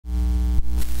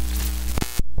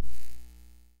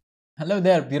Hello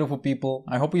there, beautiful people.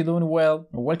 I hope you're doing well.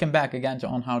 Welcome back again to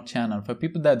On How channel. For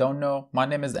people that don't know, my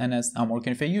name is Enes. I'm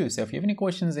working for you. So if you have any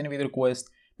questions, any video requests,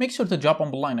 make sure to drop on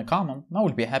below in a comment. I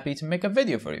will be happy to make a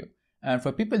video for you. And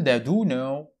for people that do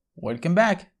know, welcome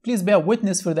back. Please bear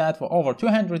witness for that for over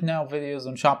 200 now videos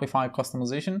on Shopify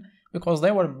customization because they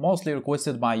were mostly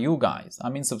requested by you guys. I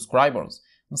mean subscribers.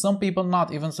 And some people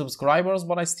not even subscribers,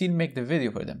 but I still make the video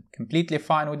for them. Completely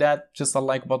fine with that. Just a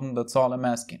like button, that's all I'm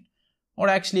asking. Or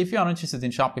actually, if you are interested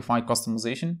in Shopify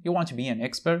customization, you want to be an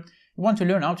expert, you want to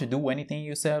learn how to do anything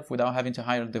yourself without having to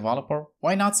hire a developer,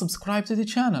 why not subscribe to the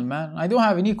channel, man? I don't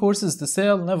have any courses to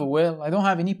sell, never will. I don't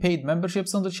have any paid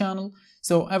memberships on the channel.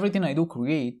 So everything I do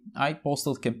create, I post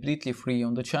it completely free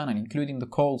on the channel, including the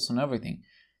codes and everything.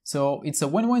 So it's a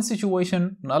win-win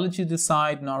situation. I'll let you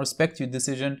decide and I respect your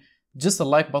decision. Just a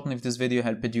like button if this video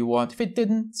helped you out. If it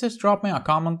didn't, just drop me a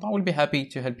comment. I will be happy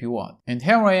to help you out. And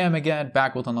here I am again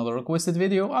back with another requested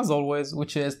video as always,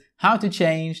 which is how to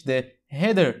change the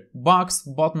header box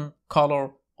button color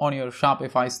on your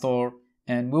Shopify store.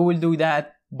 And we will do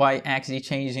that by actually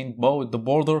changing both the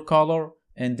border color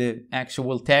and the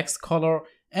actual text color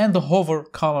and the hover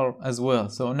color as well.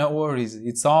 So no worries,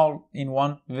 it's all in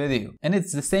one video. And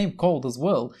it's the same code as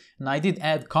well. And I did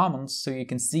add comments so you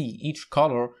can see each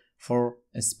color for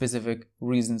a specific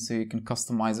reason, so you can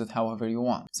customize it however you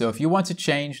want. So if you want to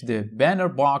change the banner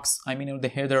box,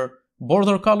 the header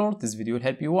border color, this video will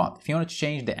help you out. If you want to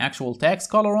change the actual text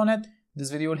color on it,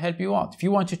 this video will help you out. If you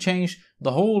want to change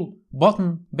the whole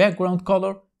button background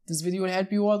color, this video will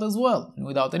help you out as well. And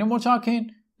without any more talking,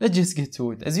 let's just get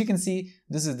to it. As you can see,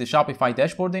 this is the Shopify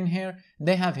dashboard in here.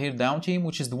 They have here down team,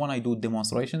 which is the one I do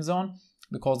demonstrations on,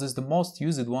 because it's the most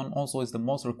used one, also is the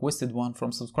most requested one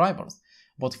from subscribers.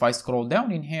 But if I scroll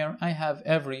down in here, I have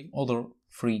every other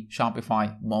free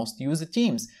Shopify most used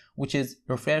themes, which is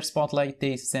Repair, Spotlight,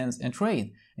 Taste, Sense, and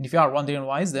Trade. And if you are wondering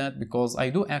why is that, because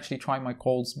I do actually try my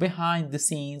codes behind the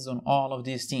scenes on all of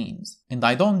these themes. And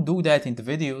I don't do that in the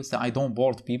videos, that I don't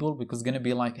bored people, because it's gonna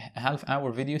be like a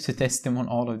half-hour video to test them on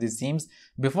all of these themes.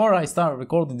 Before I start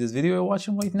recording this video you're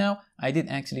watching right now, I did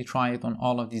actually try it on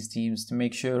all of these themes to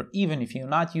make sure even if you're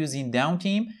not using down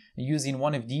theme, using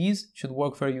one of these should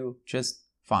work for you just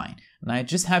fine. And I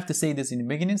just have to say this in the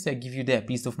beginning so I give you that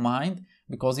peace of mind,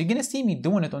 because you're gonna see me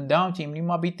doing it on down team and you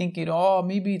might be thinking, oh,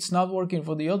 maybe it's not working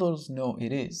for the others. No,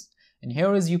 it is. And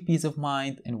here is your peace of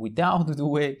mind, and without the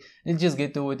way, let's just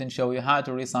get to it and show you how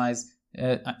to resize,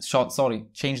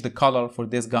 change the color for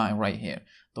this guy right here.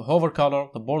 The hover color,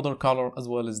 the border color, as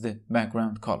well as the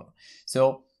background color.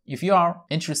 So if you are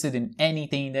interested in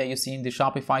anything that you see in the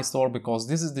Shopify store, because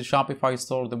this is the Shopify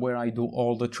store where I do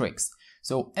all the tricks.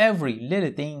 So every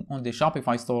little thing on the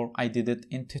Shopify store, I did it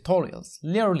in tutorials,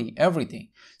 literally everything.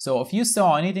 So if you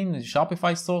saw anything in the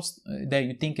Shopify store that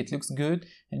you think it looks good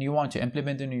and you want to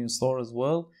implement it in your store as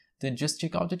well, then just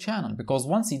check out the channel, because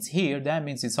once it's here, that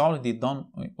means it's already done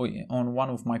on one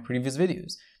of my previous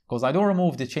videos. Because I don't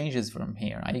remove the changes from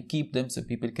here, I keep them so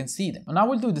people can see them. And I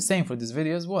will do the same for this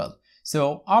video as well.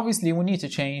 So obviously we need to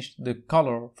change the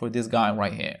color for this guy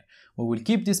right here. We will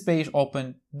keep this page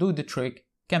open, do the trick,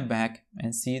 come back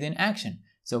and see it in action.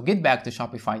 So get back to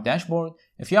Shopify dashboard.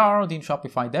 If you are already in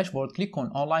Shopify dashboard, click on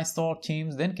online store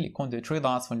themes, then click on the three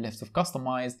dots on left of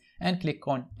customize and click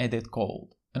on edit code.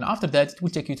 And after that, it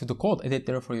will take you to the code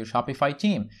editor for your Shopify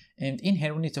theme. And in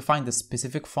here, we need to find the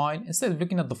specific file. Instead of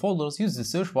looking at the folders, use the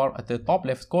search bar at the top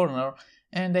left corner,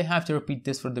 and I have to repeat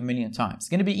this for the millionth time. It's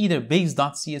going to be either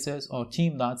base.css or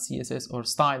theme.css or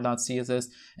style.css,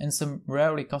 and some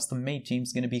rarely custom made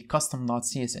themes going to be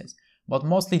custom.css. But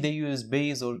mostly they use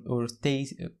base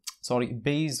base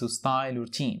or style or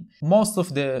theme. Most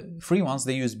of the free ones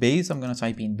they use base. I'm gonna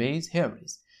type in base. Here it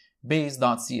is,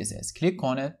 base.css. Click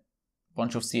on it.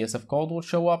 Bunch of CSS code will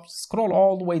show up. Scroll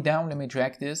all the way down. Let me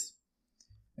drag this.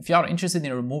 If you are interested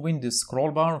in removing the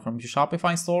scroll bar from your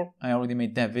Shopify store, I already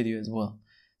made that video as well.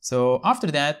 So after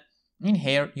that, in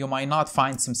here you might not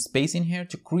find some space in here.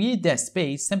 To create that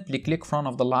space, simply click front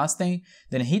of the last thing,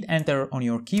 then hit enter on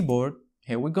your keyboard.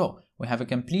 Here we go. We have a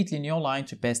completely new line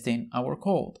to paste in our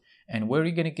code. And where are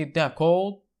you going to get that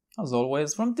code? As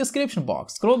always, from the description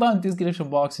box. Scroll down the description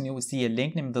box and you will see a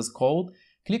link named as code.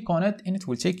 Click on it and it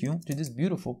will take you to this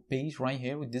beautiful page right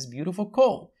here with this beautiful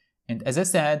code. And as I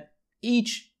said,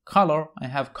 each color I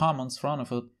have comments in front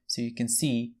of it so you can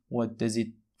see what does it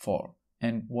for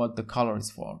and what the color is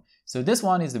for. So this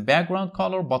one is the background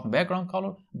color, button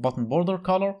border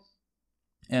color,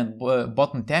 and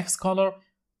button text color.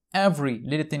 Every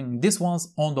little thing, this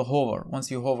one's on the hover, once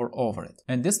you hover over it.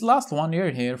 And this last one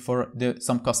here for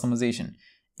some customization.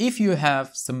 If you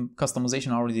have some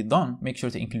customization already done, make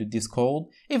sure to include this code.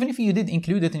 Even if you did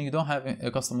include it and you don't have a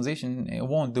customization, it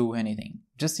won't do anything,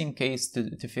 just in case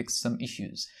to fix some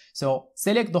issues. So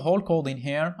select the whole code in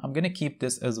here. I'm going to keep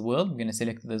this as well. I'm going to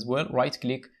select it as well, right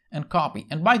click and copy.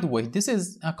 And by the way, this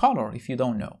is a color if you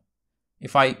don't know.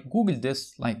 If I Google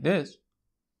this like this,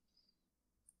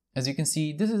 as you can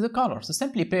see, this is a color. So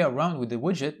simply play around with the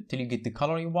widget till you get the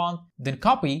color you want, then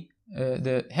copy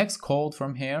the hex code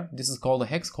from here. This is called a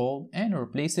hex code, and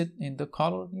replace it in the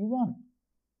color you want.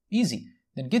 Easy.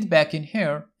 Then get back in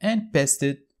here and paste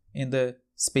it in the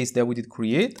space that we did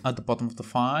create at the bottom of the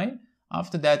file.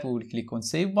 After that, we will click on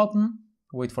save button,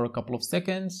 wait for a couple of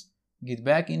seconds, get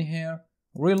back in here,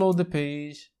 reload the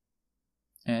page,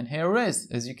 and here it is.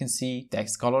 As you can see,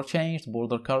 text color changed,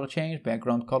 border color changed,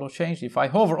 background color changed. If I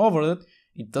hover over it,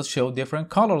 it does show different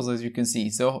colors, as you can see.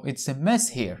 So it's a mess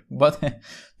here, but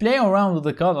play around with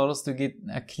the colors to get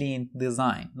a clean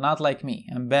design. Not like me,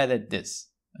 I'm bad at this.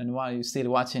 And while you're still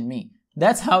watching me,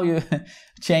 that's how you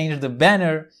change the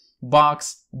banner,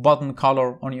 box, button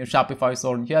color on your Shopify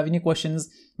store. And if you have any questions,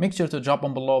 make sure to drop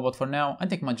them below. But for now, I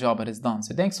think my job is done.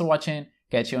 So thanks for watching.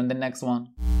 Catch you on the next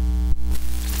one.